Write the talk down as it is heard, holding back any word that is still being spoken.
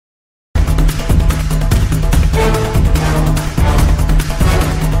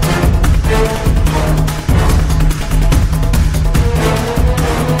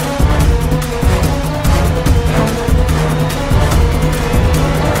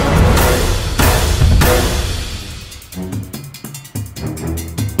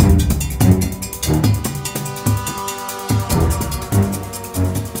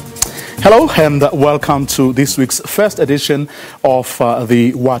Hello and welcome to this week's first edition of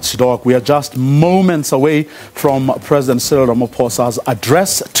the Watchdog. We are just moments away from President Cyril Ramaphosa's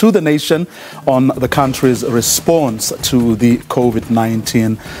address to the nation on the country's response to the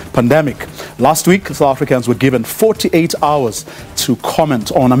COVID-19 pandemic. Last week, South Africans were given 48 hours to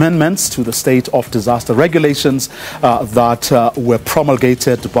comment on amendments to the state of disaster regulations that were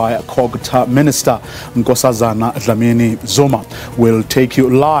promulgated by COGTA Minister Nkosazana Dlamini Zuma. We'll take you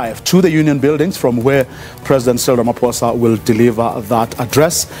live to the Union buildings from where President Cyril Ramaphosa will deliver that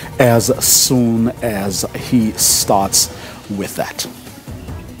address as soon as he starts with that.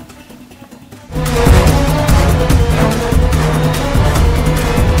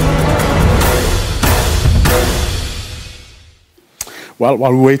 Well,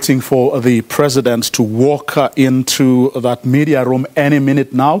 while we're waiting for the president to walk into that media room any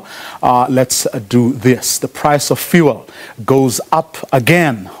minute now, let's do this. The price of fuel goes up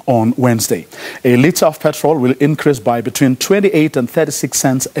again on Wednesday. A litre of petrol will increase by between 28 and 36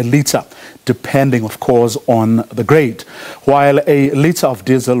 cents a litre, depending, of course, on the grade, while a litre of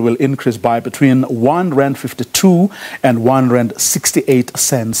diesel will increase by between R1.52 and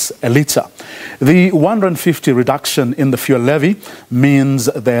R1.68 a litre. The R1.50 reduction in the fuel levy means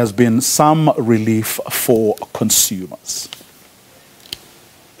there has been some relief for consumers.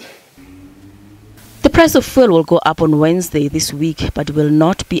 The price of fuel will go up on Wednesday this week, but will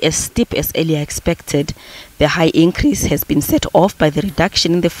not be as steep as earlier expected. The high increase has been set off by the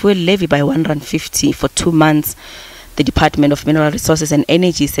reduction in the fuel levy by R1.50 for 2 months. The Department of Mineral Resources and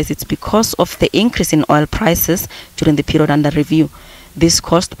Energy says it's because of the increase in oil prices during the period under review. This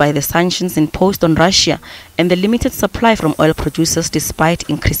caused by the sanctions imposed on Russia and the limited supply from oil producers despite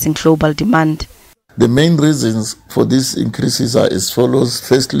increasing global demand. The main reasons for these increases are as follows.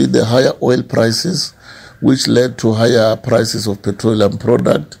 Firstly, the higher oil prices, which led to higher prices of petroleum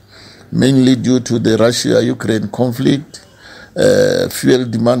product, mainly due to the Russia-Ukraine conflict, fuel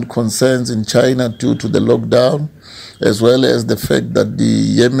demand concerns in China due to the lockdown, as well as the fact that the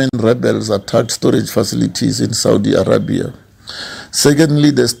Yemen rebels attacked storage facilities in Saudi Arabia.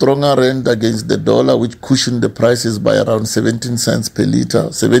 Secondly, the stronger rand against the dollar, which cushioned the prices by around 17 cents per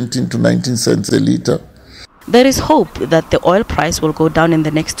litre, 17 to 19 cents a litre. There is hope that the oil price will go down in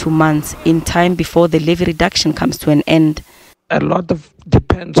the next 2 months, in time before the levy reduction comes to an end. A lot of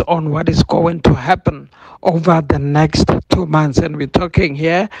depends on what is going to happen over the next 2 months, and we're talking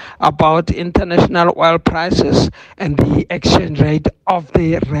here about international oil prices and the exchange rate of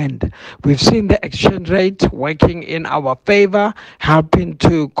the rand. We've seen the exchange rate working in our favor, helping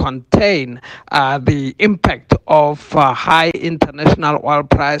to contain the impact of high international oil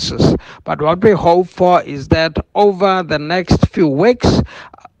prices. But what we hope for is that over the next few weeks,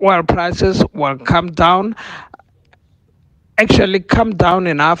 oil prices will come down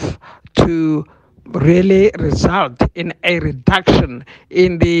enough to really result in a reduction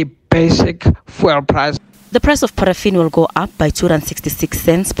in the basic fuel price. The price of paraffin will go up by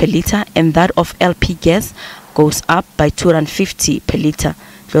R2.66 per litre, and that of LP gas goes up by R2.50 per litre.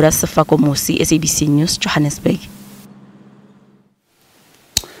 Gloria Sefako Mosi, SABC News, Johannesburg.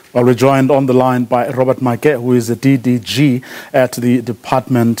 Well, we're joined on the line by Robert Maike, who is the DDG at the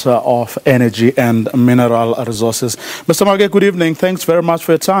Department of Energy and Mineral Resources. Mr. Maike, good evening. Thanks very much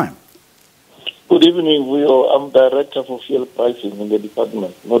for your time. Good evening, Will. I'm Director for Fuel Pricing in the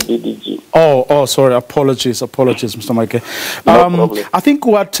department, not DDG. Oh, sorry. Apologies, Mr. Maike. No problem. I think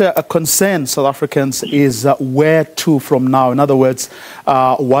what concerns South Africans is where to from now. In other words,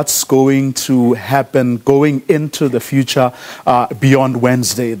 what's going to happen going into the future beyond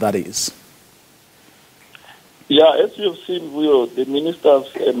Wednesday, that is. Yeah, as you've seen, Will, the Minister of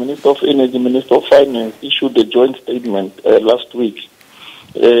Energy, Minister of Finance issued a joint statement last week.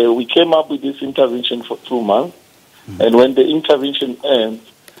 We came up with this intervention for 2 months, and when the intervention ends,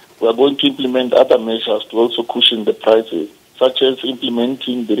 we are going to implement other measures to also cushion the prices, such as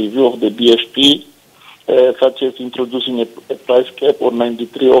implementing the review of the BFP, such as introducing a price cap on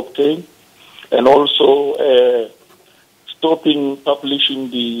 93 octane, and also stopping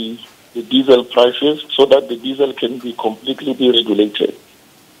publishing the diesel prices so that the diesel can be completely deregulated.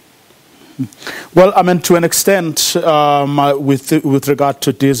 Well, I mean, to an extent, with regard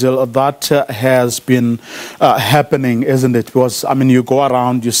to diesel, that has been happening, isn't it? Because, I mean, you go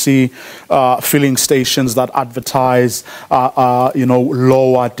around, you see filling stations that advertise,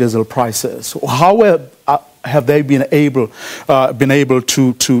 lower diesel prices. How have they been able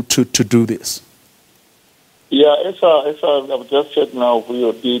to do this? Yeah, as I've just said now,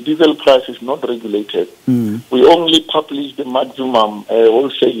 the diesel price is not regulated. We only publish the maximum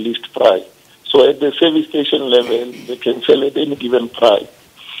wholesale list price. So at the service station level, they can sell at any given price.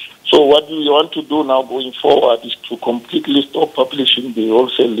 So what we want to do now going forward is to completely stop publishing the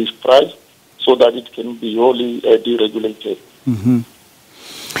wholesale list price so that it can be wholly deregulated. Mm-hmm.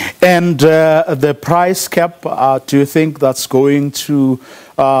 And the price cap, do you think that's going to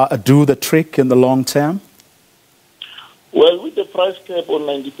do the trick in the long term? Well, with the price cap on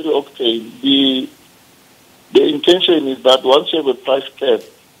 93 octane, the intention is that once you have a price cap,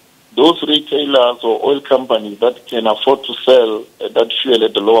 those retailers or oil companies that can afford to sell that fuel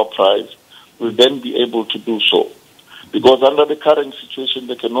at a lower price will then be able to do so. Because under the current situation,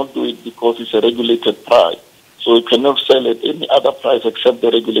 they cannot do it because it's a regulated price. So you cannot sell at any other price except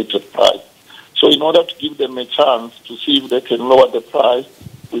the regulated price. So in order to give them a chance to see if they can lower the price,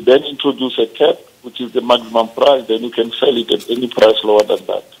 we then introduce a cap, which is the maximum price. Then you can sell it at any price lower than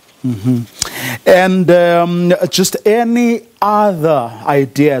that. Mm-hmm. And just any other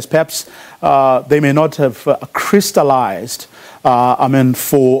ideas, perhaps they may not have crystallized,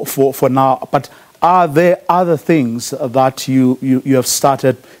 for now, but are there other things that you have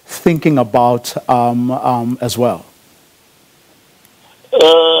started thinking about as well?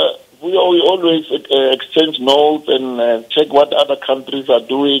 We always exchange notes and check what other countries are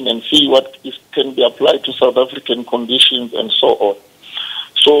doing and see what can be applied to South African conditions and so on.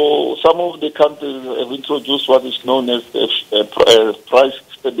 So some of the countries have introduced what is known as a price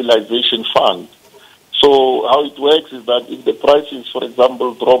stabilization fund. So how it works is that if the prices, for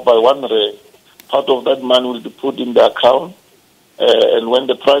example, drop by 1 rand, part of that money will be put in the account, and when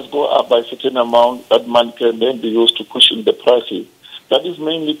the price go up by a certain amount, that money can then be used to cushion the prices. That is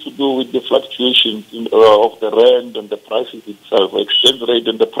mainly to do with the fluctuations of the rand and the prices itself, exchange rate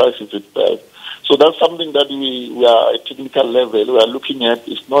and the prices itself. So that's something that we are at technical level. We are looking at.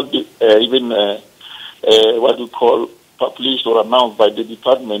 It's not even what we call published or announced by the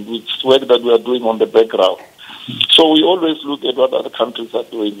department, which is work that we are doing on the background. So we always look at what other countries are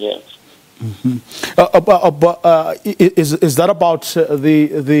doing, yes. Mm-hmm. Is that about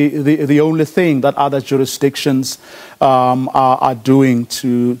the only thing that other jurisdictions are doing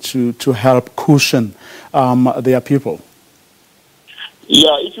to help cushion their people?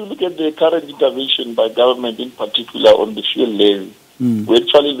 Yeah, if you look at the current intervention by government, in particular on the fuel levy, we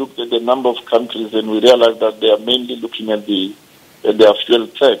actually looked at the number of countries and we realized that they are mainly looking at their fuel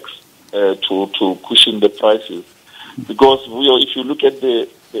tax to cushion the prices. Because if you look at the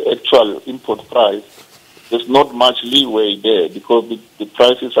actual import price, there's not much leeway there because the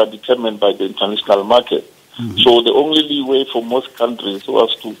prices are determined by the international market. Mm-hmm. So the only leeway for most countries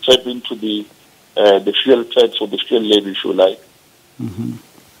was to tap into the fuel tax or the fuel levy, if you like. Mm-hmm.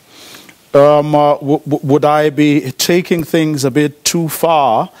 Would I be taking things a bit too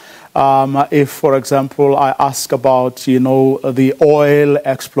far if, for example, I ask about, the oil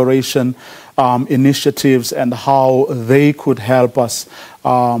exploration initiatives and how they could help us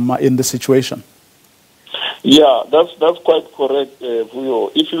in the situation? Yeah, that's quite correct,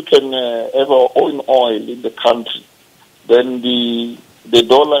 Vuyo. If you can have our own oil in the country, then the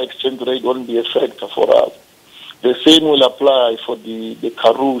dollar exchange rate won't be a factor for us. The same will apply for the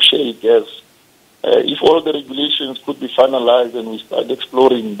Karoo shale gas. If all the regulations could be finalized and we start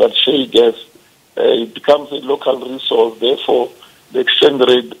exploring that shale gas, it becomes a local resource. Therefore, the exchange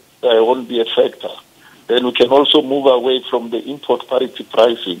rate won't be a factor. Then we can also move away from the import parity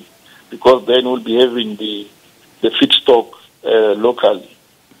pricing because then we'll be having the feedstock locally.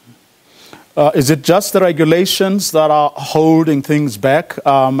 Is it just the regulations that are holding things back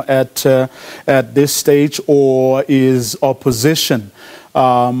at this stage, or is opposition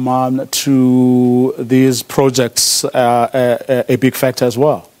to these projects a big factor as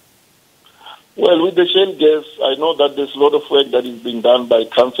well? Well, with the shale gas, I know that there's a lot of work that is being done by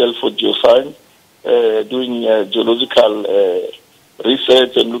Council for Geoscience, doing geological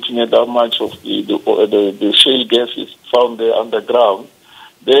research and looking at how much of the shale gas is found there underground.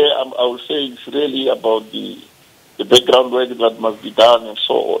 There, I would say it's really about the background work that must be done and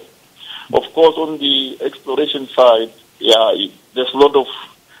so on. Of course, on the exploration side, there's a lot of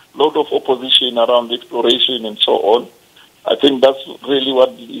opposition around exploration and so on. I think that's really what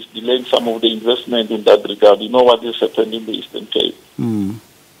is delaying some of the investment in that regard. You know what has happened in the Eastern Cape.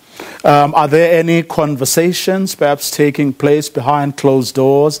 Are there any conversations perhaps taking place behind closed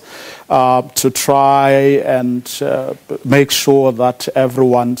doors to try and make sure that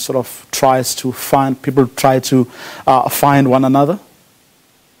everyone sort of tries to find one another?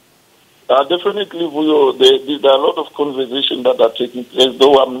 Definitely, there are a lot of conversations that are taking place,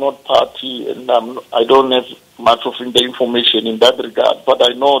 though I'm not party and I don't have much of the information in that regard. But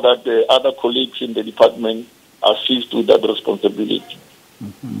I know that the other colleagues in the department are seized with that responsibility.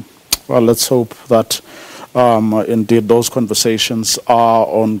 Mm-hmm. Well, let's hope that indeed those conversations are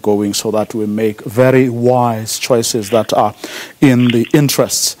ongoing so that we make very wise choices that are in the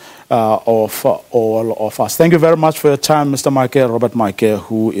interests of all of us. Thank you very much for your time, Mr. Maike, Robert Maike,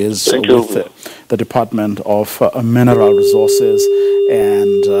 who is with the Department of Mineral Resources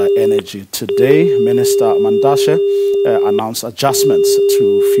and Energy. Today, Minister Mandashe announced adjustments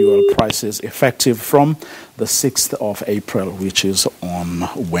to fuel prices effective from the 6th of April, which is on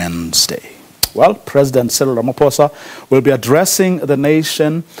Wednesday. Well, President Cyril Ramaphosa will be addressing the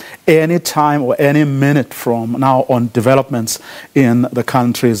nation any time or any minute from now on developments in the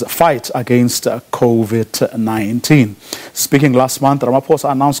country's fight against COVID-19. Speaking last month,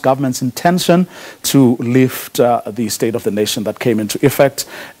 Ramaphosa announced government's intention to lift the state of the nation that came into effect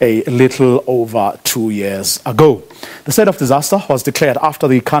a little over 2 years ago. The state of disaster was declared after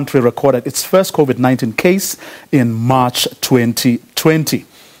the country recorded its first COVID-19 case in March 2020.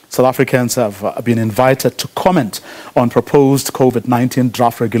 South Africans have been invited to comment on proposed COVID-19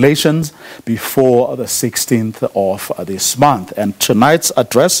 draft regulations before the 16th of this month. And tonight's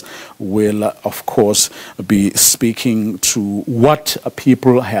address will, of course, be speaking to what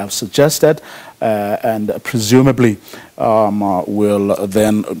people have suggested and presumably will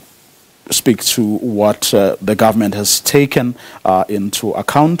then speak to what the government has taken into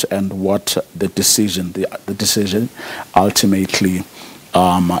account and what the decision ultimately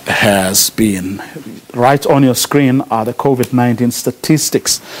has been. Right on your screen are the COVID-19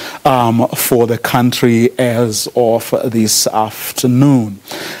 statistics for the country as of this afternoon.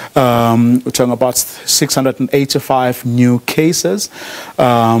 We're talking about 685 new cases,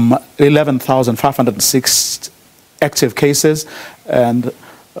 11,506 active cases, and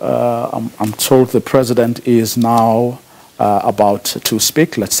I'm told the president is now about to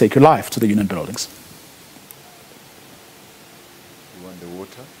speak. Let's take you live to the Union Buildings.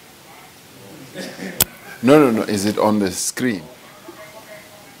 No. Is it on the screen?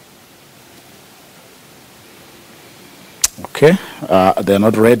 Okay. They're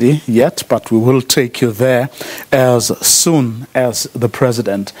not ready yet, but we will take you there as soon as the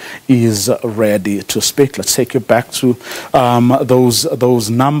president is ready to speak. Let's take you back to those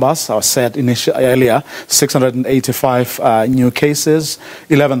numbers. I said earlier, 685 new cases,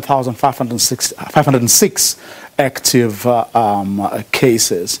 11,506 active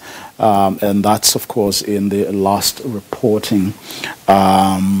cases. And that's, of course, in the last reporting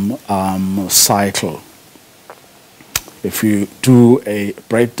cycle. If you do a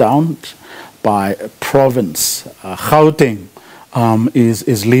breakdown by province, Gauteng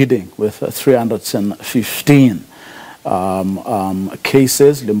is leading with 315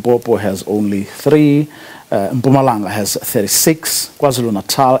 cases. Limpopo has only 3. Mpumalanga has 36,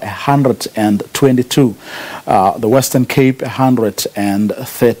 KwaZulu-Natal 122, the Western Cape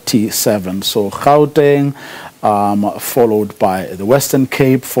 137. So Gauteng, followed by the Western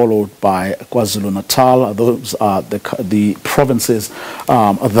Cape, followed by KwaZulu-Natal. Those are the provinces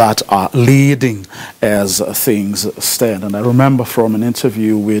that are leading as things stand. And I remember from an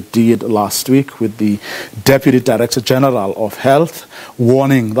interview we did last week with the Deputy Director General of Health,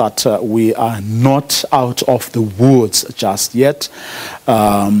 warning that we are not out of the woods just yet.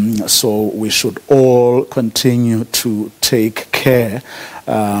 So we should all continue to take care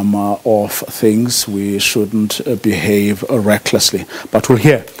of things. We shouldn't behave recklessly. But we'll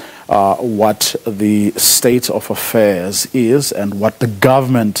hear what the state of affairs is and what the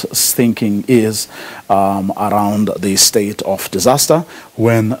government's thinking is around the state of disaster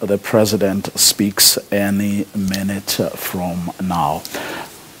when the president speaks any minute from now.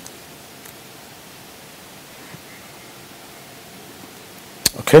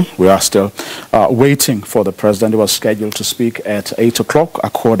 Okay, we are still waiting for the president. He was scheduled to speak at 8 o'clock,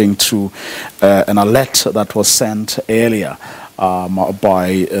 according to an alert that was sent earlier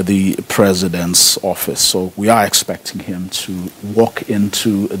by the president's office. So we are expecting him to walk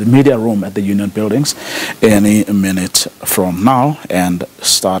into the media room at the Union Buildings any minute from now and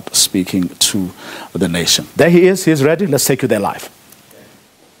start speaking to the nation. There he is. He's ready. Let's take you there live.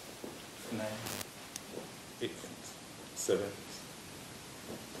 9, 8, 7.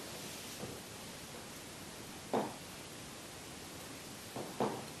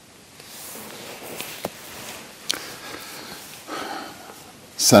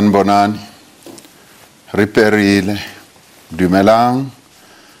 Sanbonani, Riperile, Dumelang,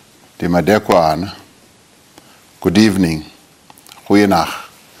 Dimadekwana. Good evening, Goeienacht.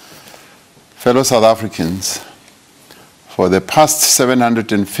 Fellow South Africans, for the past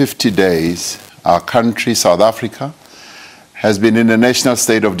 750 days, our country, South Africa, has been in a national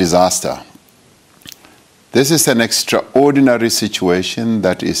state of disaster. This is an extraordinary situation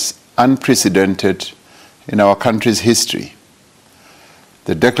that is unprecedented in our country's history.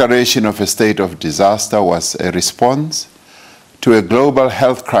 The declaration of a state of disaster was a response to a global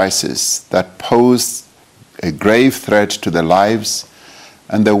health crisis that posed a grave threat to the lives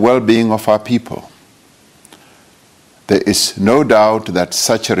and the well-being of our people. There is no doubt that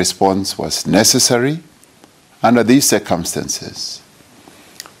such a response was necessary under these circumstances.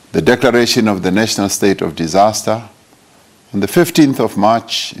 The declaration of the national state of disaster on the 15th of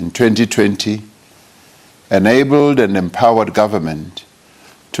March in 2020 enabled and empowered government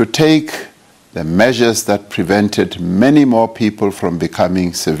to take the measures that prevented many more people from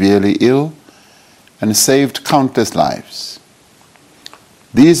becoming severely ill and saved countless lives.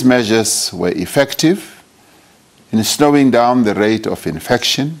 These measures were effective in slowing down the rate of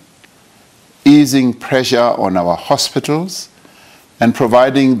infection, easing pressure on our hospitals, and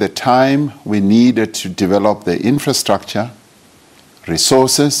providing the time we needed to develop the infrastructure,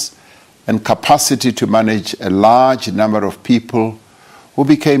 resources, and capacity to manage a large number of people who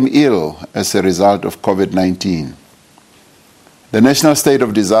became ill as a result of COVID-19. The national state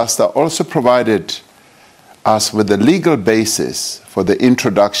of disaster also provided us with the legal basis for the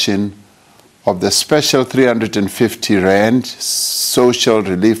introduction of the special 350 Rand Social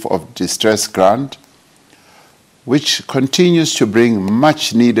Relief of Distress Grant, which continues to bring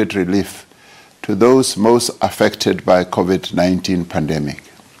much needed relief to those most affected by COVID-19 pandemic.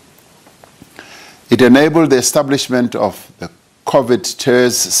 It enabled the establishment of the COVID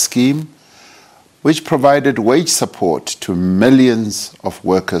TERS scheme, which provided wage support to millions of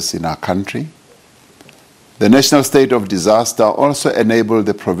workers in our country. The national state of disaster also enabled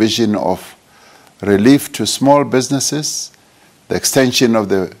the provision of relief to small businesses, the extension of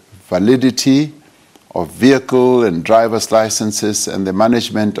the validity of vehicle and driver's licenses, and the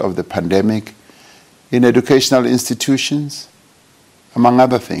management of the pandemic in educational institutions, among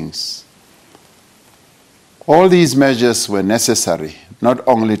other things. All these measures were necessary not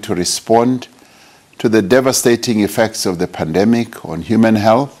only to respond to the devastating effects of the pandemic on human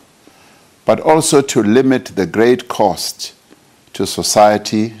health, but also to limit the great cost to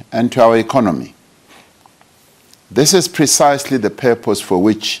society and to our economy. This is precisely the purpose for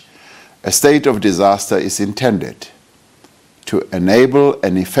which a state of disaster is intended: to enable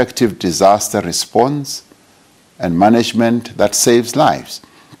an effective disaster response and management that saves lives.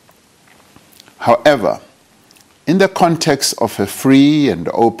 However, in the context of a free and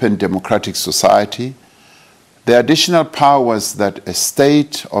open democratic society, the additional powers that a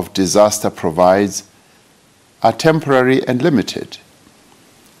state of disaster provides are temporary and limited.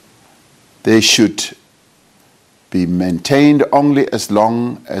 They should be maintained only as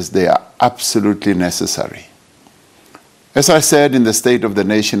long as they are absolutely necessary. As I said in the State of the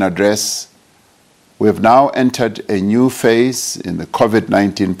Nation address, we have now entered a new phase in the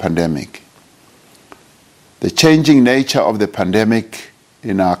COVID-19 pandemic. The changing nature of the pandemic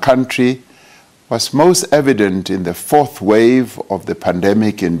in our country was most evident in the fourth wave of the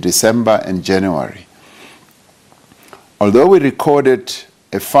pandemic in December and January. Although we recorded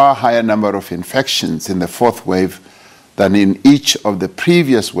a far higher number of infections in the fourth wave than in each of the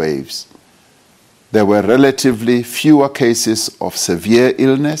previous waves, there were relatively fewer cases of severe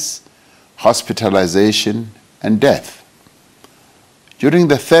illness, hospitalization, and death. During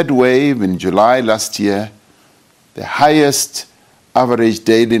the third wave in July last year, the highest average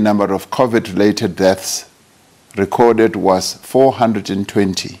daily number of COVID-related deaths recorded was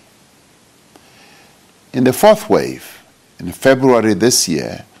 420. In the fourth wave, in February this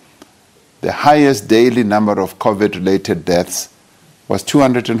year, the highest daily number of COVID-related deaths was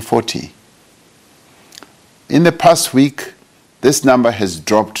 240. In the past week, this number has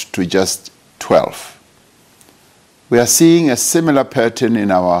dropped to just 12. We are seeing a similar pattern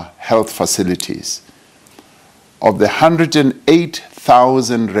in our health facilities. Of the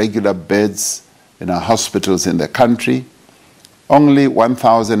 108,000 regular beds in our hospitals in the country, only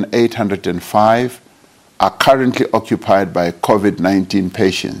 1,805 are currently occupied by COVID-19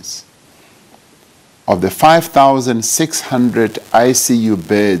 patients. Of the 5,600 ICU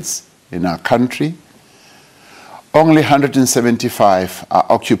beds in our country, only 175 are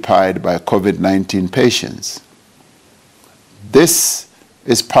occupied by COVID-19 patients. This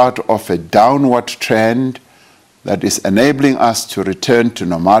is part of a downward trend that is enabling us to return to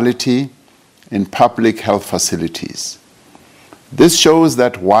normality in public health facilities. This shows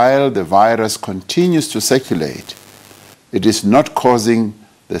that while the virus continues to circulate, it is not causing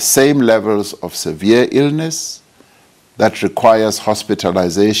the same levels of severe illness that requires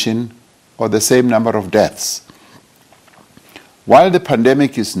hospitalization or the same number of deaths. While the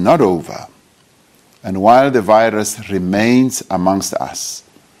pandemic is not over, and while the virus remains amongst us,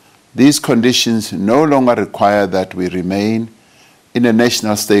 these conditions no longer require that we remain in a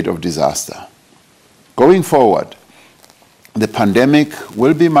national state of disaster. Going forward, the pandemic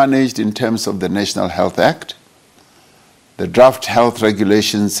will be managed in terms of the National Health Act. The draft health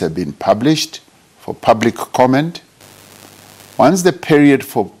regulations have been published for public comment. Once the period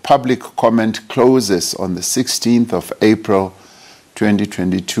for public comment closes on the 16th of April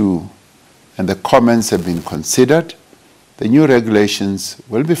 2022 and the comments have been considered, the new regulations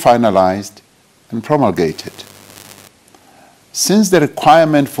will be finalized and promulgated. Since the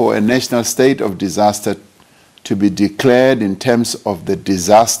requirement for a national state of disaster to be declared in terms of the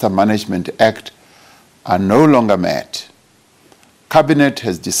Disaster Management Act are no longer met, Cabinet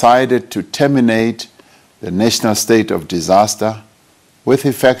has decided to terminate the national state of disaster with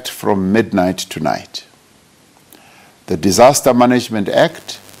effect from midnight tonight. The Disaster Management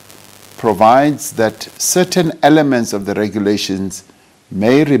Act provides that certain elements of the regulations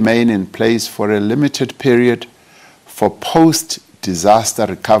may remain in place for a limited period for post-disaster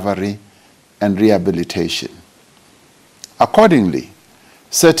recovery and rehabilitation. Accordingly,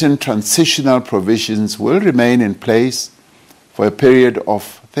 certain transitional provisions will remain in place for a period of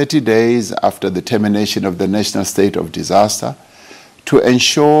 30 days after the termination of the national state of disaster to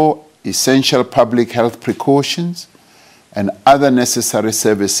ensure essential public health precautions and other necessary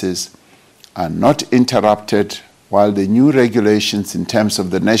services are not interrupted while the new regulations in terms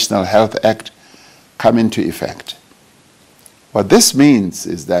of the National Health Act come into effect. What this means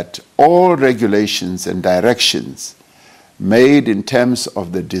is that all regulations and directions made in terms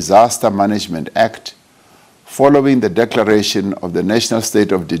of the Disaster Management Act following the declaration of the national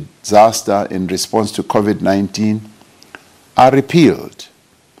state of disaster in response to COVID-19 are repealed,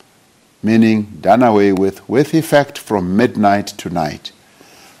 meaning done away with effect from midnight tonight,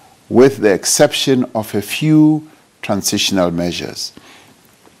 with the exception of a few transitional measures.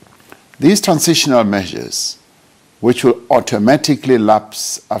 These transitional measures, which will automatically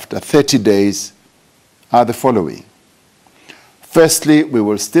lapse after 30 days, are the following. Firstly, we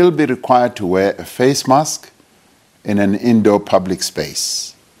will still be required to wear a face mask in an indoor public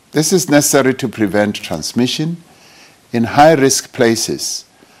space. This is necessary to prevent transmission in high-risk places,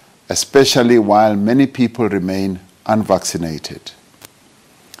 especially while many people remain unvaccinated.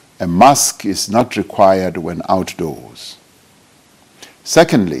 A mask is not required when outdoors.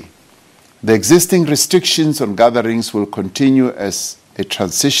 Secondly, the existing restrictions on gatherings will continue as a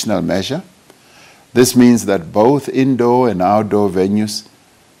transitional measure. This means that both indoor and outdoor venues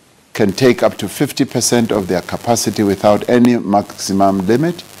can take up to 50% of their capacity without any maximum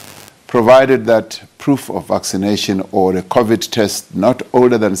limit, provided that proof of vaccination or a COVID test not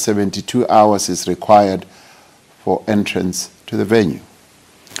older than 72 hours is required for entrance to the venue.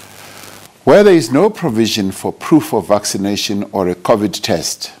 Where there is no provision for proof of vaccination or a COVID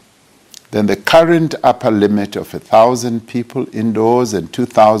test, then the current upper limit of 1,000 people indoors and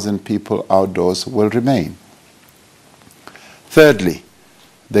 2,000 people outdoors will remain. Thirdly,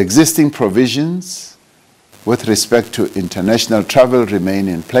 the existing provisions with respect to international travel remain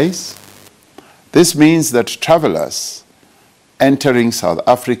in place. This means that travelers entering South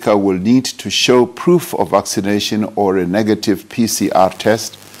Africa will need to show proof of vaccination or a negative PCR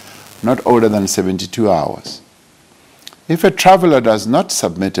test not older than 72 hours. If a traveler does not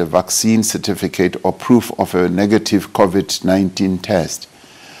submit a vaccine certificate or proof of a negative COVID-19 test,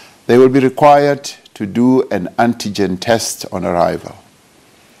 they will be required to do an antigen test on arrival.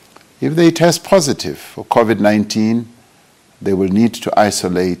 If they test positive for COVID-19, they will need to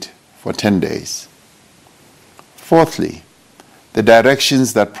isolate for 10 days. Fourthly, the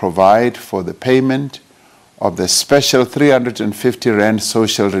directions that provide for the payment of the special 350 Rand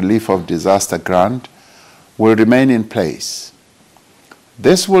Social Relief of Disaster Grant will remain in place.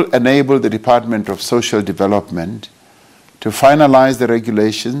 This will enable the Department of Social Development to finalize the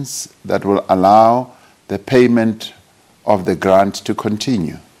regulations that will allow the payment of the grant to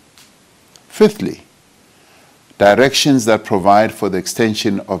continue. Fifthly, directions that provide for the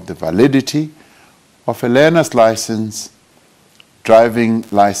extension of the validity of a learner's license, driving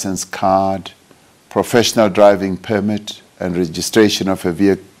license card, professional driving permit, and registration of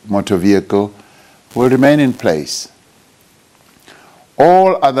a motor vehicle will remain in place.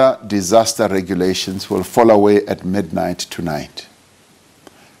 All other disaster regulations will fall away at midnight tonight.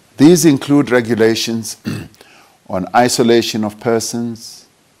 These include regulations on isolation of persons,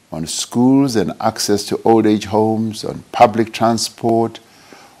 on schools and access to old age homes, on public transport,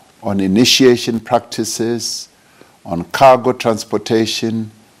 on initiation practices, on cargo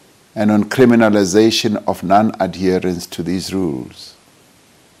transportation, and on criminalization of non-adherence to these rules.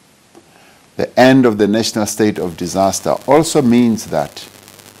 The end of the national state of disaster also means that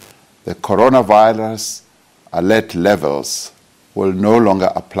the coronavirus alert levels will no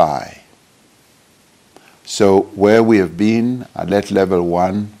longer apply. So where we have been, alert level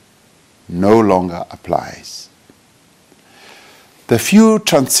 1 no longer applies. The few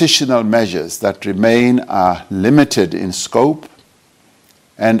transitional measures that remain are limited in scope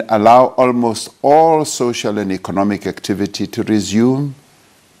and allow almost all social and economic activity to resume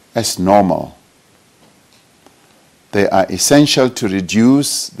as normal. They are essential to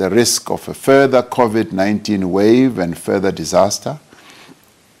reduce the risk of a further COVID-19 wave and further disaster.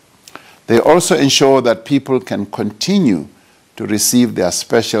 They also ensure that people can continue to receive their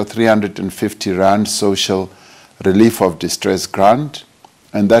special 350 Rand social relief of distress grant,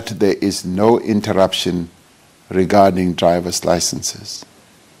 and that there is no interruption regarding driver's licenses.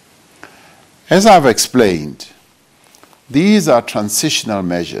 As I've explained, these are transitional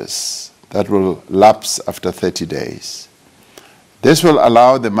measures that will lapse after 30 days. This will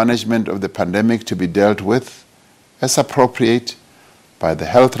allow the management of the pandemic to be dealt with as appropriate by the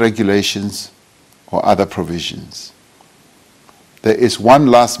health regulations or other provisions. There is one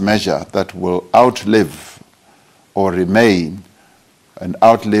last measure that will outlive or remain and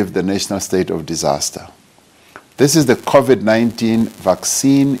outlive the national state of disaster. This is the COVID-19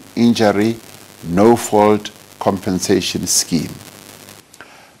 vaccine injury no-fault compensation scheme.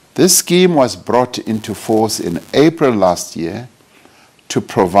 This scheme was brought into force in April last year to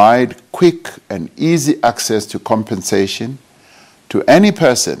provide quick and easy access to compensation to any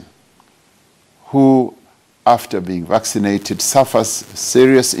person who, after being vaccinated, suffers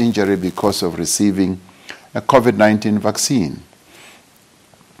serious injury because of receiving a COVID-19 vaccine.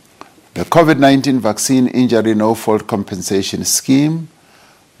 The COVID-19 vaccine injury no-fault compensation scheme,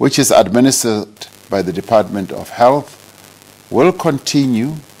 which is administered by the Department of Health, will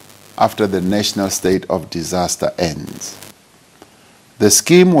continue after the national state of disaster ends. The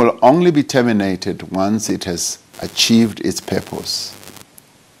scheme will only be terminated once it has achieved its purpose.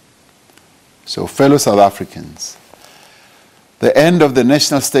 So, fellow South Africans, the end of the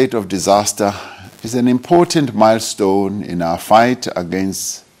national state of disaster is an important milestone in our fight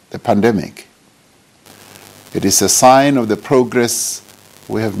against the pandemic. It is a sign of the progress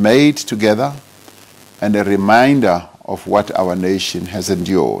we have made together and a reminder of what our nation has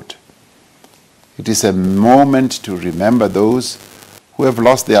endured. It is a moment to remember those who have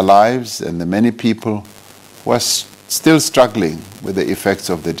lost their lives and the many people who are still struggling with the effects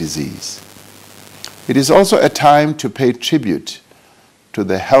of the disease. It is also a time to pay tribute to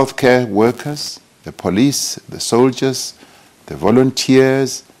the healthcare workers, the police, the soldiers, the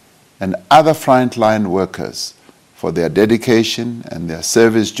volunteers, and other frontline workers for their dedication and their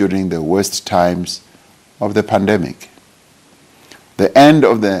service during the worst times of the pandemic. The end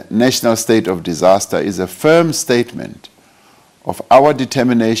of the national state of disaster is a firm statement of our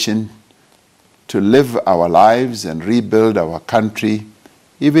determination to live our lives and rebuild our country,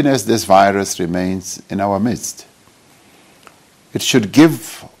 even as this virus remains in our midst. It should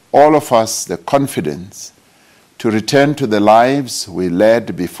give all of us the confidence to return to the lives we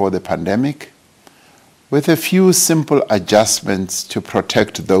led before the pandemic, with a few simple adjustments to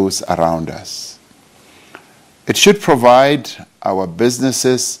protect those around us. It should provide our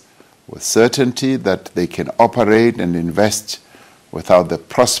businesses with certainty that they can operate and invest without the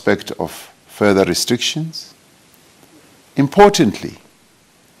prospect of further restrictions. Importantly,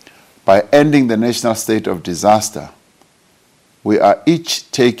 by ending the national state of disaster, we are each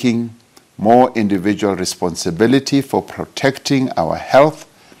taking more individual responsibility for protecting our health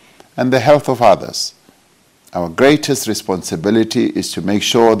and the health of others. Our greatest responsibility is to make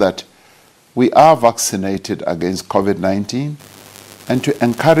sure that we are vaccinated against COVID-19 and to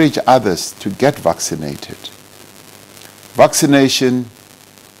encourage others to get vaccinated. Vaccination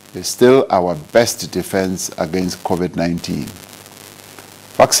is still our best defense against COVID-19.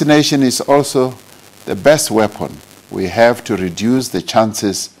 Vaccination is also the best weapon we have to reduce the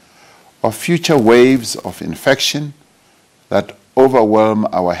chances of future waves of infection that overwhelm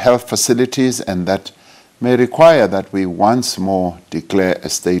our health facilities and that may require that we once more declare a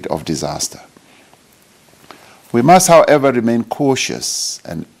state of disaster. We must, however, remain cautious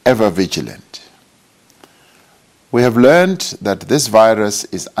and ever vigilant. We have learned that this virus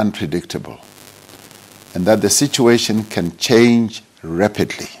is unpredictable and that the situation can change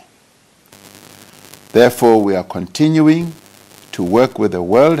rapidly. Therefore, we are continuing to work with the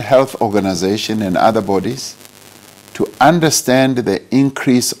World Health Organization and other bodies to understand the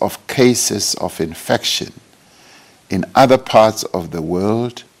increase of cases of infection in other parts of the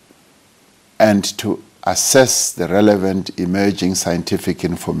world and to assess the relevant emerging scientific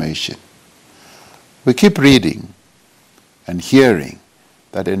information. We keep reading and hearing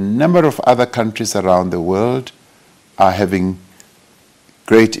that a number of other countries around the world are having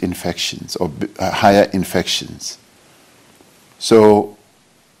great infections or higher infections. So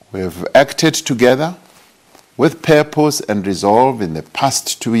we have acted together with purpose and resolve in the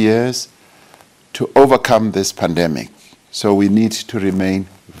past 2 years to overcome this pandemic. So we need to remain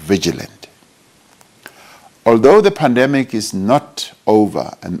vigilant. Although the pandemic is not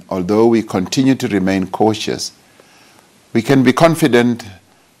over, and although we continue to remain cautious, we can be confident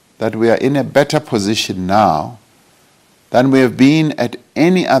that we are in a better position now than we have been at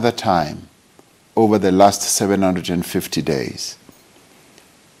any other time over the last 750 days.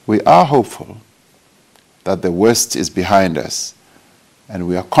 We are hopeful that the worst is behind us, and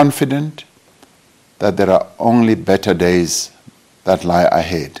we are confident that there are only better days that lie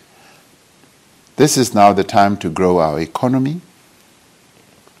ahead. This is now the time to grow our economy.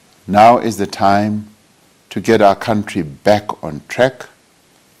 Now is the time to get our country back on track.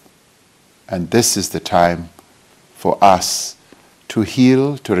 And this is the time for us to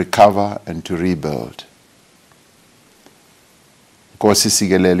heal, to recover, and to rebuild. Nkosi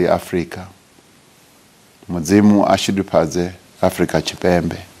sikelele Afrika. Mudzimu ashiduphaze Afrika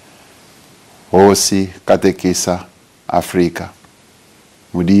chipembe. Hosi katekisa Afrika.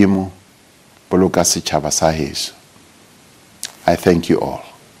 Mudimu boloka sichaba sa heso. I thank you all.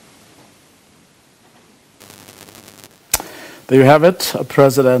 There you have it,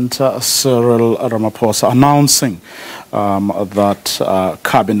 President Cyril Ramaphosa announcing that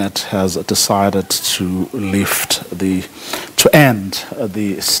Cabinet has decided to end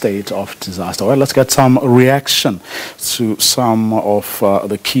the state of disaster. Well, let's get some reaction to some of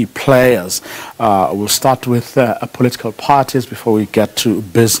the key players. We'll start with political parties before we get to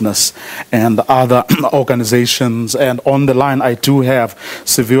business and other organizations. And on the line, I do have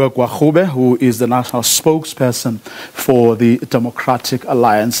Cyril, who is the national spokesperson for the Democratic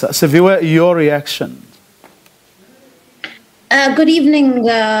Alliance. Cyril, your reaction? Good evening,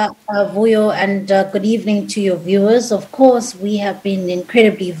 Vuyo, and good evening to your viewers. Of course, we have been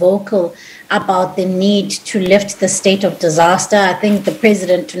incredibly vocal about the need to lift the state of disaster. I think the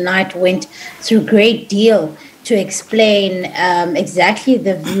president tonight went through a great deal to explain exactly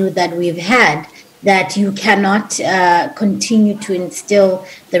the view that we've had, that you cannot continue to instill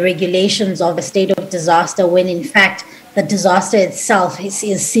the regulations of a state of disaster when, in fact, the disaster itself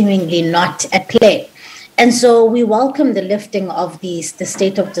is seemingly not at play. And so we welcome the lifting of the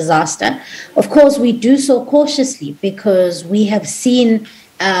state of disaster. Of course, we do so cautiously because we have seen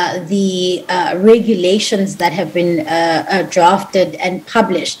the regulations that have been drafted and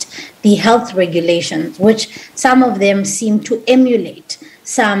published, the health regulations, which some of them seem to emulate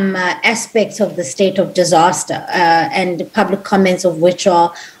some aspects of the state of disaster, and public comments of which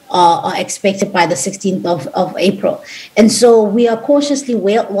are expected by the 16th of April. And so we are cautiously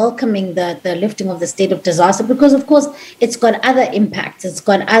welcoming the lifting of the state of disaster because, of course, it's got other impacts. It's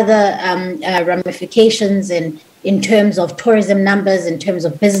got other ramifications in terms of tourism numbers, in terms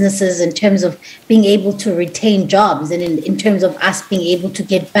of businesses, in terms of being able to retain jobs, and in terms of us being able to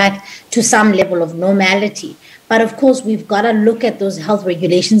get back to some level of normality. But, of course, we've got to look at those health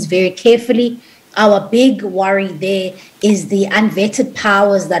regulations very carefully. Our big worry there is the unvetted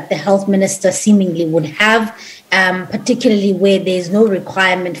powers that the health minister seemingly would have, particularly where there's no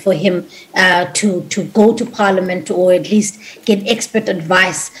requirement for him to go to Parliament or at least get expert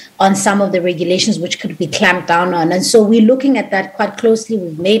advice on some of the regulations which could be clamped down on. And so we're looking at that quite closely.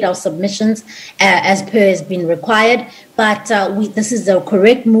 We've made our submissions as per has been required. But this is the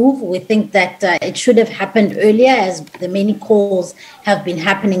correct move. We think that it should have happened earlier, as the many calls have been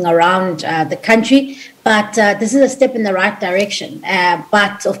happening around the country. But this is a step in the right direction.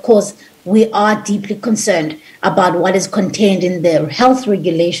 But, of course, we are deeply concerned about what is contained in the health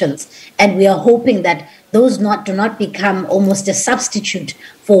regulations. And we are hoping that those do not become almost a substitute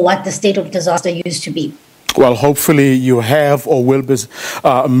for what the state of disaster used to be. Well, hopefully you have or will be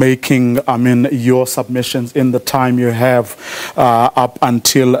making, your submissions in the time you have up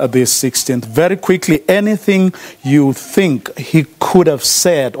until the 16th. Very quickly, anything you think he could have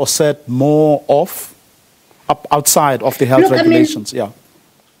said or said more of outside of the health regulations?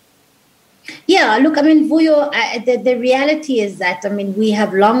 Yeah, look, Vuyo, the reality is that, we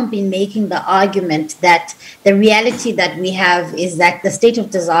have long been making the argument that the reality that we have is that the state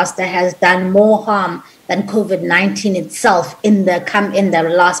of disaster has done more harm than COVID-19 itself in the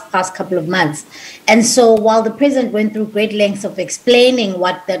past couple of months. And so while the president went through great lengths of explaining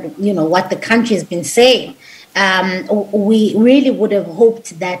what the country has been saying, we really would have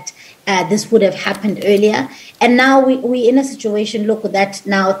hoped that this would have happened earlier. And now we're in a situation, look, that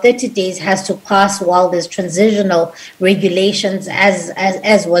now 30 days has to pass while there's transitional regulations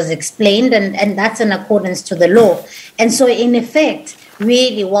as was explained, and that's in accordance to the law. And so in effect,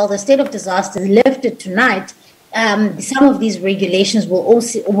 really, while the state of disaster is lifted tonight, some of these regulations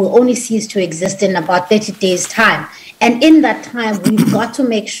will only cease to exist in about 30 days' time. And in that time, we've got to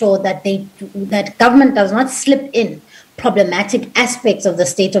make sure that that government does not slip in problematic aspects of the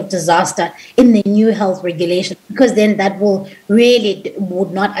state of disaster in the new health regulation, because then that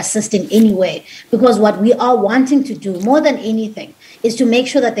would not assist in any way. Because what we are wanting to do more than anything is to make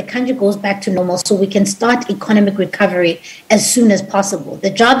sure that the country goes back to normal so we can start economic recovery as soon as possible. The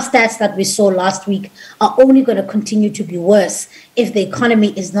job stats that we saw last week are only going to continue to be worse if the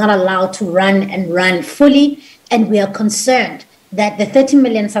economy is not allowed to run fully. And we are concerned that the 30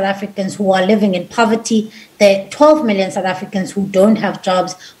 million South Africans who are living in poverty, the 12 million South Africans who don't have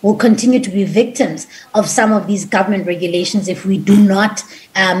jobs, will continue to be victims of some of these government regulations if we do not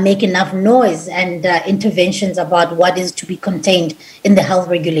make enough noise and interventions about what is to be contained in the health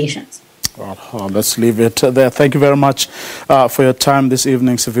regulations. Well, let's leave it there. Thank you very much for your time this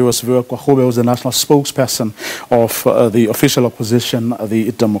evening. Cyril Kwahube was the national spokesperson of the official opposition,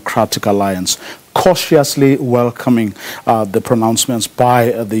 the Democratic Alliance, cautiously welcoming the pronouncements by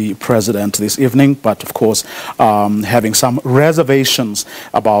the president this evening, but of course having some reservations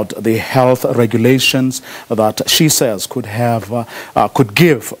about the health regulations that she says could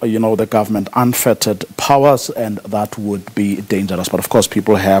give the government unfettered powers, and that would be dangerous. But of course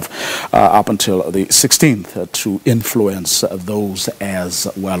people have up until the 16th to influence those as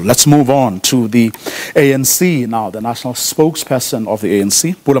well. Let's move on to the ANC now. The national spokesperson of the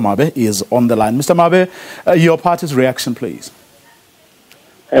ANC, Pula Mabe, is on the line. Mr. Mabe, your party's reaction, please.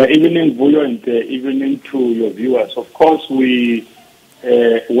 Evening, Vuyo, and evening to your viewers. Of course, we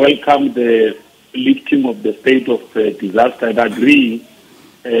welcome the lifting of the state of disaster and agree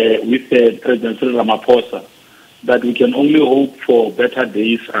with President Cyril Ramaphosa that we can only hope for better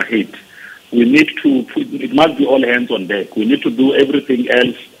days ahead. We need to it must be all hands on deck. We need to do everything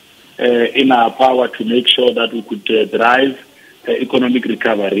else in our power to make sure that we could drive economic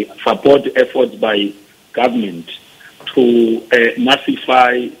recovery, support efforts by government to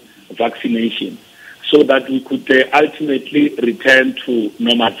massify vaccination so that we could ultimately return to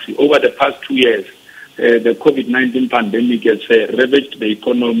normalcy. Over the past 2 years, the COVID-19 pandemic has ravaged the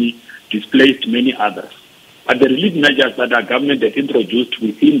economy, displaced many others. But the relief measures that our government has introduced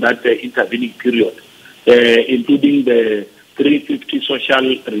within that intervening period, including the 350 social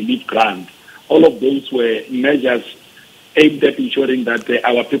relief grant, all of those were measures aimed at ensuring that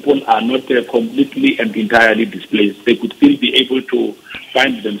our people are not completely and entirely displaced. They could still be able to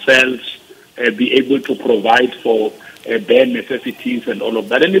find themselves, be able to provide for bare necessities and all of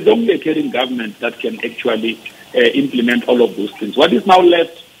that. And it's only a caring government that can actually implement all of those things. What is now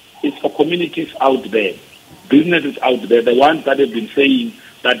left is for communities out there, businesses out there, the ones that have been saying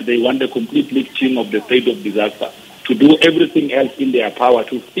that they want a complete lifting of the state of disaster, to do everything else in their power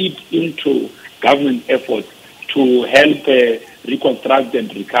to feed into government efforts to help reconstruct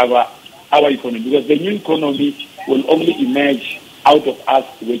and recover our economy, because the new economy will only emerge out of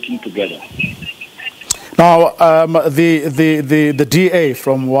us working together. Now, the DA,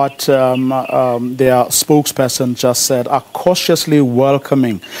 from what their spokesperson just said, are cautiously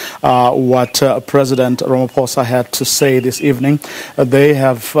welcoming what President Ramaphosa had to say this evening. They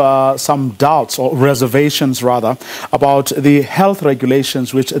have some doubts, or reservations rather, about the health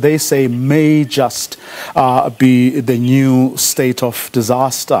regulations, which they say may just be the new state of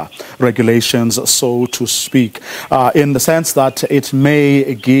disaster regulations, so to speak, in the sense that it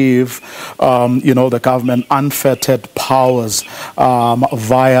may give, the government unfettered powers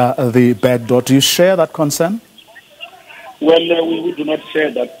via the back door. Do you share that concern? Well, we do not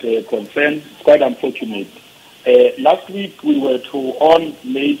share that concern. It's quite unfortunate. Last week we were to all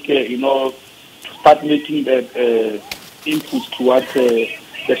make, to start making the input towards the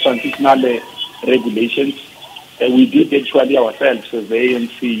transitional regulations. We did actually ourselves, as the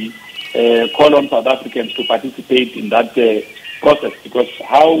ANC, call on South Africans to participate in that process, because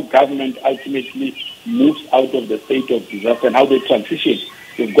how government ultimately moves out of the state of disaster and how they transition,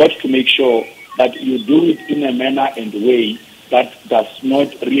 you've got to make sure that you do it in a manner and way that does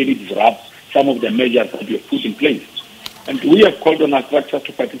not really disrupt some of the measures that you have put in place. And we have called on our structures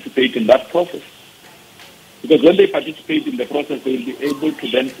to participate in that process. Because when they participate in the process, they will be able to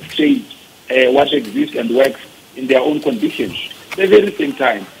then change what exists and works in their own conditions. At the very same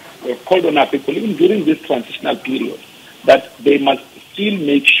time, we have called on our people, even during this transitional period, that they must still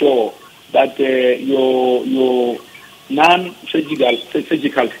make sure that your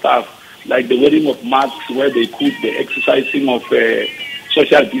non-surgical stuff, like the wearing of masks where they could, the exercising of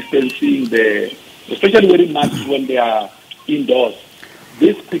social distancing, especially wearing masks when they are indoors.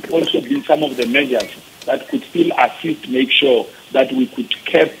 This could also be some of the measures that could still assist, make sure that we could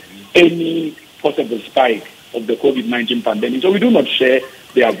curb any possible spike of the COVID-19 pandemic. So we do not share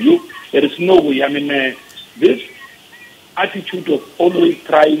their view. There is no way. I mean, this attitude of always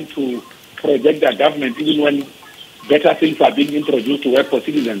trying to project their government, even when better things are being introduced to work for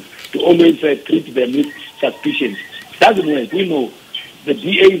citizens, to always treat them with suspicion, doesn't work. We know the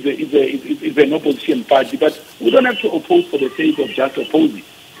DA is an opposition party, but we don't have to oppose for the sake of just opposing.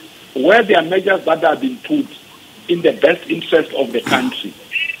 Where there are measures that are being put in the best interest of the country,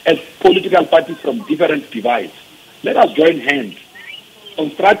 as political parties from different divides, let us join hands,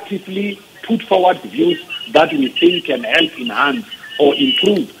 constructively put forward views that we think can help enhance or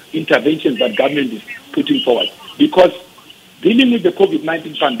improve interventions that government is putting forward. Because dealing with the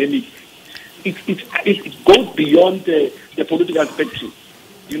COVID-19 pandemic, it goes beyond the political spectrum.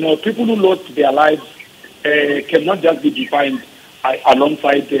 You know, people who lost their lives cannot just be defined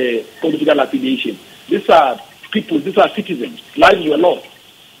alongside the political affiliation. These are people, these are citizens. Lives were lost.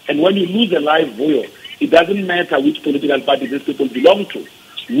 And when you lose a life, it doesn't matter which political party these people belong to.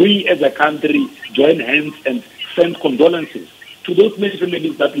 We as a country join hands and send condolences to those many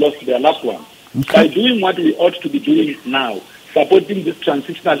families that lost their loved ones. Okay. By doing what we ought to be doing now, supporting this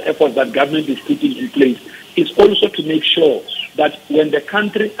transitional effort that government is putting in place, is also to make sure that when the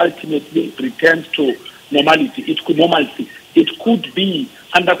country ultimately returns to normality, it could be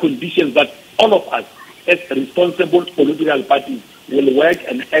under conditions that all of us as responsible political parties will work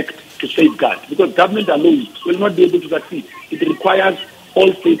and act to safeguard. Because government alone will not be able to succeed. It requires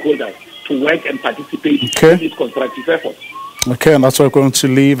all stakeholders to work and participate in this constructive effort. Okay, and that's why we're going to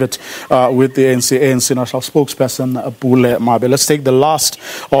leave it with the ANC National Spokesperson, Bule Mabe. Let's take the last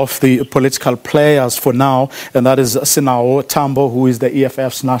of the political players for now, and that is Sinao Tambo, who is the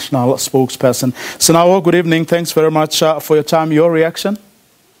EFF's National Spokesperson. Sinao, good evening. Thanks very much for your time. Your reaction?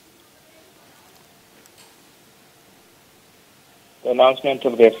 The announcement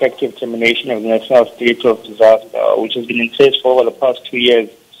of the effective termination of the national state of disaster, which has been in place for over the past 2 years,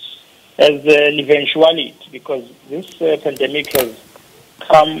 as an eventuality, because this pandemic has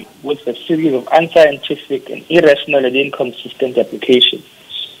come with a series of unscientific and irrational and inconsistent applications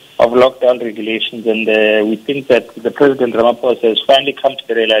of lockdown regulations. And we think that the President Ramaphosa has finally come to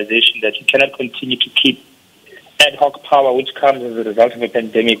the realization that he cannot continue to keep ad hoc power, which comes as a result of a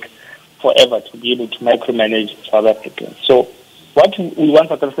pandemic, forever, to be able to micromanage South Africa. So what we want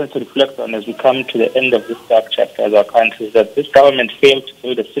South Africans to reflect on as we come to the end of this dark chapter as our country is that this government failed to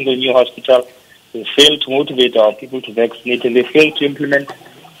build a single new hospital, they failed to motivate our people to vaccinate, and they failed to implement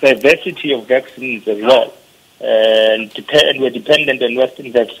diversity of vaccines as well. And we're dependent on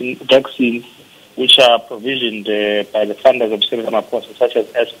Western vaccines, which are provisioned by the funders of Cyril Ramaphosa, such as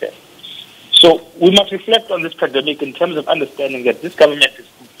SABC. So we must reflect on this pandemic in terms of understanding that this government is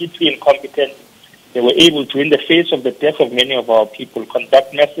completely incompetent. They were able to, in the face of the death of many of our people,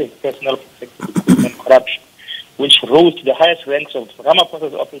 conduct massive personal and corruption, which rose to the highest ranks of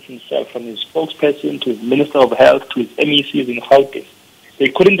Ramaphosa's office himself, from his spokesperson to his Minister of Health to his MECs in Gauteng. They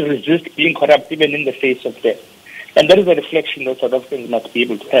couldn't resist being corrupt even in the face of death. And that is a reflection that South Africans must be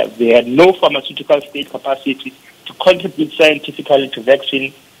able to have. They had no pharmaceutical state capacity to contribute scientifically to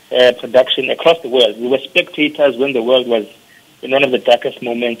vaccine production across the world. We were spectators when the world was in one of the darkest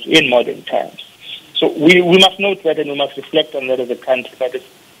moments in modern times. So we must note that, and we must reflect on that as a country. But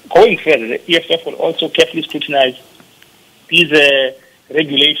going further, the EFF will also carefully scrutinize these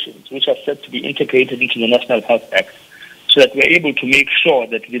regulations, which are set to be integrated into the National Health Act, so that we're able to make sure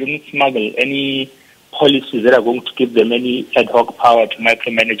that we don't smuggle any policies that are going to give them any ad hoc power to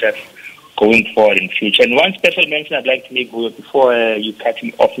micromanage us going forward in future. And one special mention I'd like to make before you cut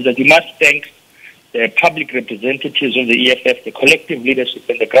me off is that we must thank the public representatives of the EFF, the collective leadership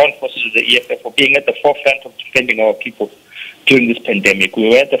and the ground forces of the EFF for being at the forefront of defending our people during this pandemic. We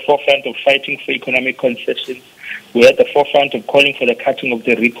were at the forefront of fighting for economic concessions. We were at the forefront of calling for the cutting of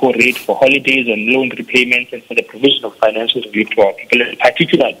the repo rate, for holidays and loan repayments, and for the provision of financial relief to our people. In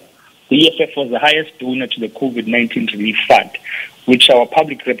particular, the EFF was the highest donor to the COVID-19 relief fund, which our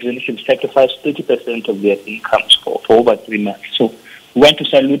public representatives sacrificed 30% of their incomes for over 3 months. So we want to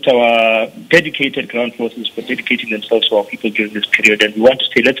salute our dedicated ground forces for dedicating themselves to our people during this period. And we want to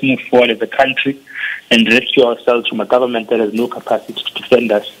say, let's move forward as a country and rescue ourselves from a government that has no capacity to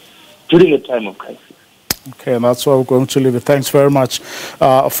defend us during a time of crisis. Okay, and that's where we're going to leave it. Thanks very much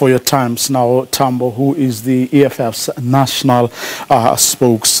for your times. Now, Tambo, who is the EFF's national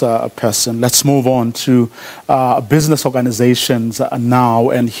spokesperson. Let's move on to business organizations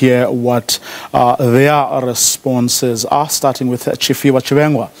now and hear what their responses are, starting with Chifiwa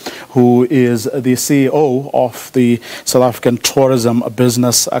Chibengwa, who is the CEO of the South African Tourism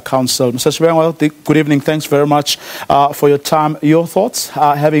Business Council. Mr. Chibengwa, good evening. Thanks very much for your time. Your thoughts,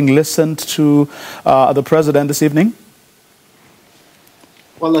 having listened to the President this evening?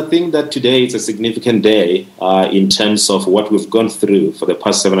 Well, I think that today is a significant day in terms of what we've gone through for the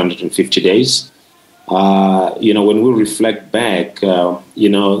past 750 days. When we reflect back,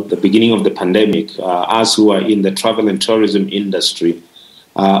 the beginning of the pandemic, us who are in the travel and tourism industry,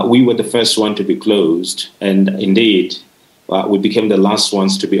 we were the first one to be closed. And indeed, we became the last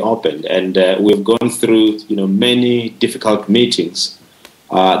ones to be opened. And we've gone through, many difficult meetings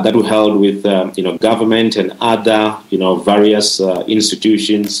that we held with, government and other, various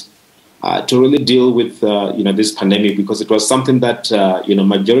institutions to really deal with, this pandemic, because it was something that,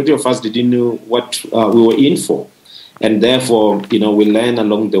 majority of us didn't know what we were in for. And therefore, we learned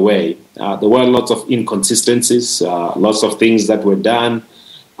along the way. There were lots of inconsistencies, lots of things that were done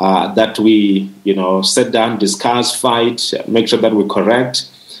that we, sit down, discuss, fight, make sure that we correct.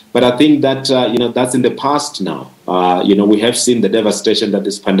 But I think that, that's in the past now. We have seen the devastation that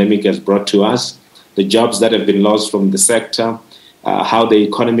this pandemic has brought to us, the jobs that have been lost from the sector, how the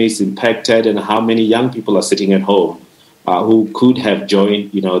economy is impacted, and how many young people are sitting at home who could have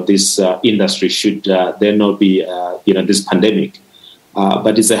joined, this industry should there not be, this pandemic.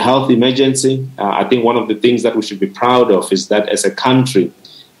 But it's a health emergency. I think one of the things that we should be proud of is that as a country,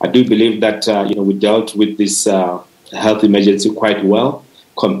 I do believe that, we dealt with this health emergency quite well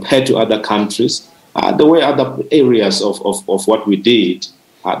compared to other countries. There were other areas of what we did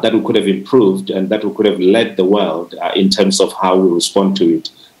that we could have improved and that we could have led the world in terms of how we respond to it.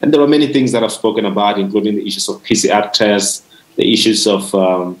 And there are many things that I've spoken about, including the issues of PCR tests, the issues of,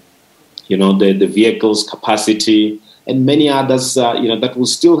 the vehicles capacity, and many others, that we'll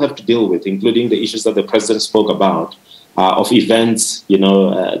still have to deal with, including the issues that the President spoke about, of events, the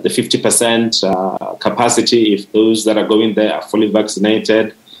 50% capacity, if those that are going there are fully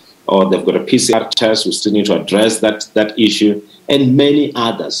vaccinated or they've got a PCR test, we still need to address that issue, and many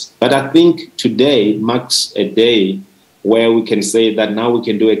others. But I think today marks a day where we can say that now we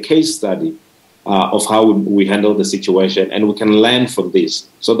can do a case study of how we handle the situation, and we can learn from this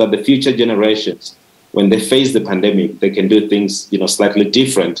so that the future generations, when they face the pandemic, they can do things, slightly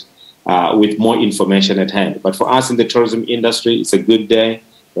different with more information at hand. But for us in the tourism industry, it's a good day.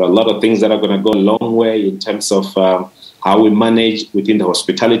 There are a lot of things that are going to go a long way in terms of how we manage within the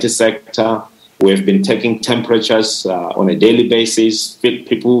hospitality sector. We've been taking temperatures on a daily basis,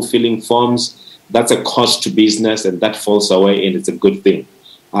 people filling forms. That's a cost to business, and that falls away, and it's a good thing.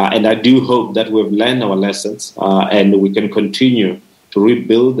 And I do hope that we've learned our lessons and we can continue to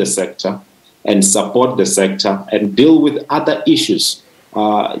rebuild the sector and support the sector and deal with other issues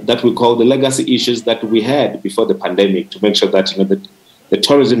that we call the legacy issues that we had before the pandemic, to make sure that the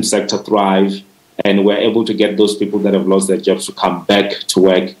tourism sector thrive and we're able to get those people that have lost their jobs to come back to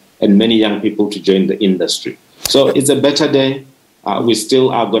work and many young people to join the industry. So it's a better day. We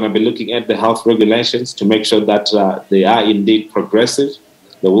still are going to be looking at the health regulations to make sure that they are indeed progressive.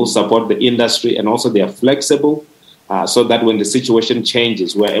 They will support the industry, and also they are flexible so that when the situation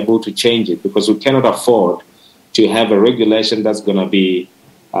changes, we're able to change it, because we cannot afford to have a regulation that's going to be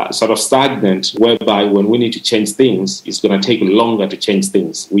sort of stagnant, whereby when we need to change things, it's going to take longer to change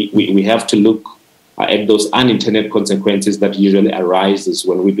things. We have to look at those unintended consequences that usually arises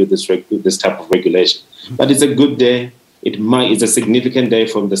when we do this type of regulation. But it's a good day. It's a significant day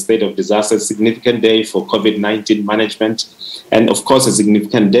from the state of disaster, a significant day for COVID-19 management, and of course a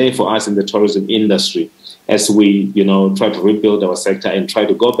significant day for us in the tourism industry as we, try to rebuild our sector and try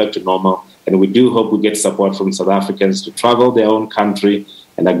to go back to normal. And we do hope we get support from South Africans to travel their own country.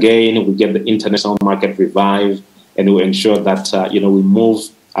 And again, we get the international market revived, and we ensure that, we move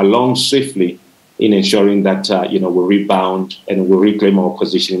along swiftly in ensuring that, we rebound and we reclaim our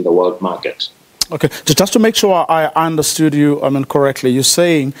position in the world market. Okay, just to make sure I understood you correctly, you're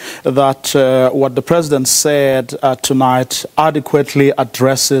saying that what the President said tonight adequately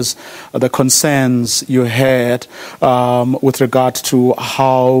addresses the concerns you had with regard to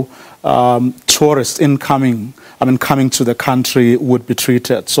how tourists incoming coming to the country would be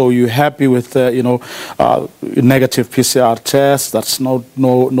treated. So you're happy with, negative PCR tests, that's no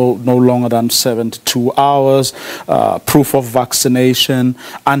longer than 72 hours, proof of vaccination,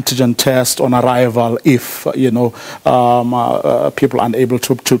 antigen test on arrival if, people are unable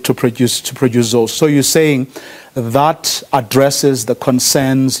to produce those. So you're saying that addresses the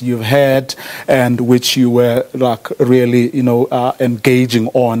concerns you've had and which you were really, engaging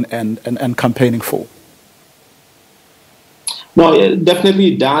on and campaigning for? No, it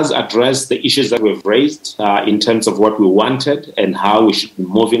definitely does address the issues that we've raised in terms of what we wanted and how we should be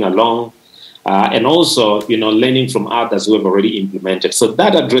moving along. And also, learning from others who have already implemented. So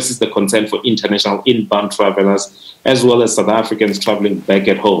that addresses the concern for international inbound travelers as well as South Africans traveling back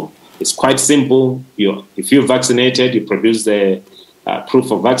at home. It's quite simple. If you're vaccinated, you produce the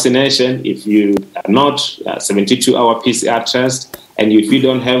proof of vaccination. If you are not, 72-hour PCR test. And if you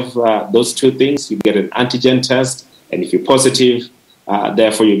don't have those two things, you get an antigen test. And if you're positive,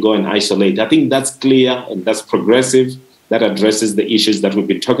 therefore you go and isolate. I think that's clear and that's progressive. That addresses the issues that we've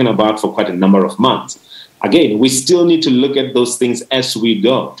been talking about for quite a number of months. Again, we still need to look at those things as we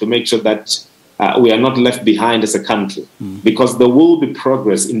go to make sure that we are not left behind as a country, because there will be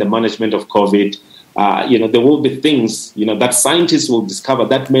progress in the management of COVID. There will be things, that scientists will discover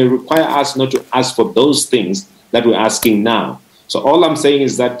that may require us not to ask for those things that we're asking now. So all I'm saying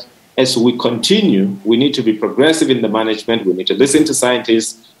is that as we continue, we need to be progressive in the management. We need to listen to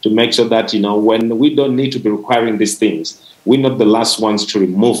scientists to make sure that, when we don't need to be requiring these things, we're not the last ones to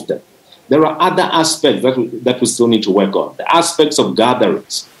remove them. There are other aspects that we still need to work on. The aspects of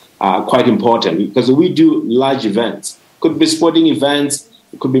gatherings are quite important because we do large events. It could be sporting events,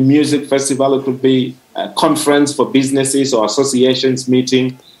 it could be music festival, it could be a conference for businesses or associations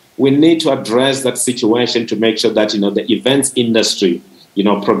meeting. We need to address that situation to make sure that, the events industry,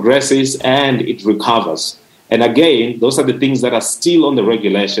 progresses and it recovers. And again, those are the things that are still on the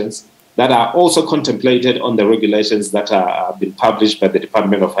regulations that are also contemplated on the regulations that are being published by the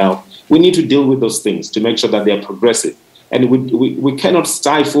Department of Health. We need to deal with those things to make sure that they are progressive. And we cannot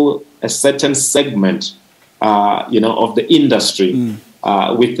stifle a certain segment, of the industry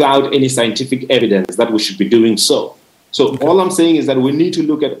without any scientific evidence that we should be doing so. So all I'm saying is that we need to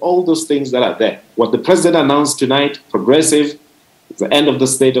look at all those things that are there. What the president announced tonight, progressive, it's the end of the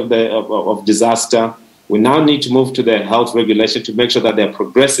state of disaster. We now need to move to the health regulation to make sure that they're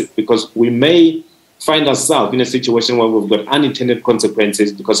progressive, because we may find ourselves in a situation where we've got unintended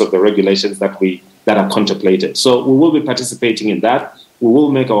consequences because of the regulations that are contemplated. So we will be participating in that. We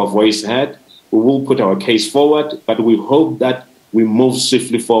will make our voice heard. We will put our case forward, but we hope that we move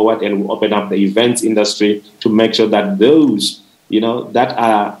swiftly forward and we open up the events industry to make sure that those that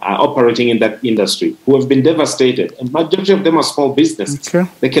are operating in that industry who have been devastated, and majority of them are small businesses. Okay.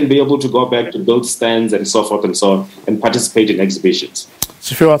 They can be able to go back to build stands and so forth and so on and participate in exhibitions.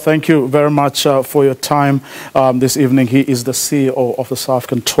 Cyril, thank you very much for your time this evening. He is the CEO of the South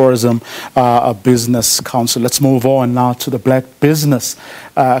African Tourism Business Council. Let's move on now to the Black Business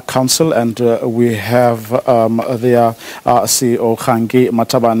Council, and we have their CEO, Khangi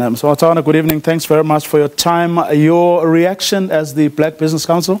Matabane. So, Matabane, good evening. Thanks very much for your time. Your reaction as the Black Business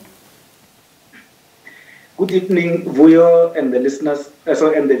Council? Good evening, Vuyo and the listeners,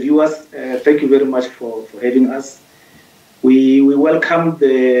 and the viewers. Thank you very much for having us. We welcome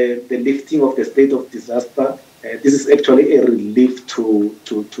the lifting of the state of disaster. This is actually a relief to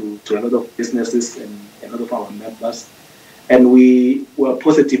a lot of businesses and a lot of our members. And we were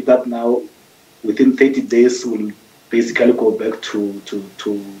positive that now, within 30 days, we'll basically go back to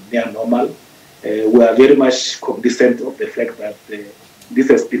near normal. We are very much cognizant of the fact that this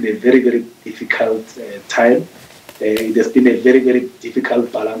has been a very, very difficult time. It has been a very, very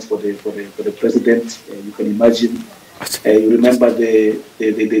difficult balance for the president. You can imagine. You remember the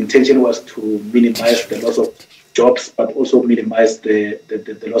intention was to minimize the loss of jobs, but also minimize the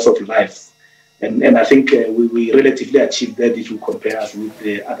loss of lives. And I think we relatively achieved that if you compare us with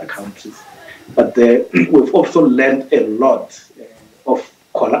the other countries. But we've also learned a lot of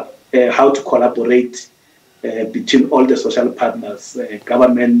how to collaborate between all the social partners,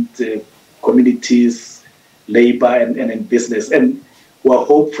 government, communities, labor, and business. And we're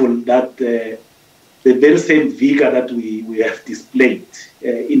hopeful that the very same vigor that we have displayed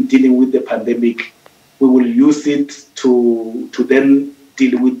in dealing with the pandemic, we will use it to then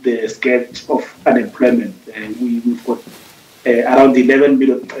deal with the scourge of unemployment. We've got around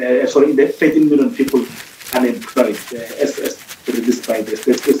 13 million people unemployed, as released by the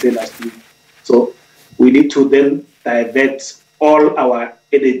SABC last week. So we need to then divert all our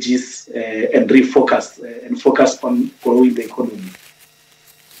energies and refocus and focus on growing the economy.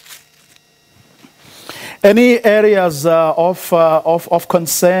 Any areas of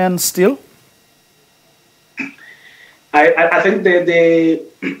concern still? I think the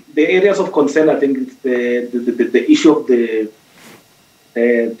areas of concern, I think it's the issue of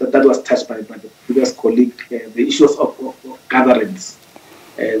that was touched by the previous colleague, the issues of gatherings.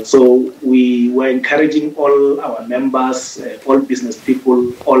 So we were encouraging all our members, all business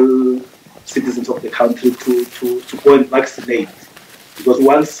people, all citizens of the country to go and vaccinate. Because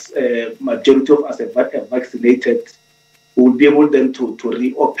once majority of us are vaccinated, we will be able then to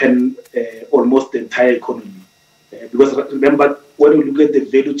reopen almost the entire economy. Because remember, when we look at the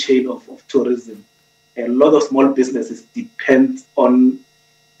value chain of tourism, a lot of small businesses depend on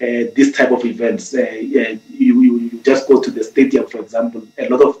this type of events. You just go to the stadium, for example, a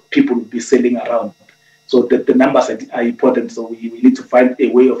lot of people will be selling around. So the numbers are important. So we need to find a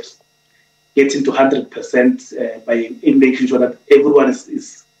way of getting to 100% by making sure that everyone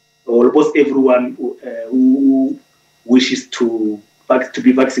is almost everyone who wishes to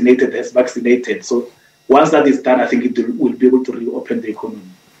be vaccinated has vaccinated. So once that is done, I think it will be able to reopen the economy.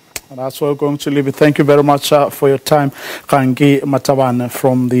 And that's where we're going to leave it. Thank you very much for your time, Kangi Mataban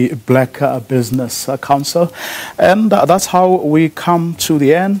from the Black Business Council. And that's how we come to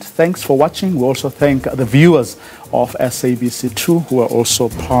the end. Thanks for watching. We also thank the viewers of SABC2 who are also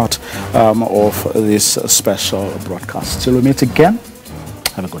part of this special broadcast. Till we meet again.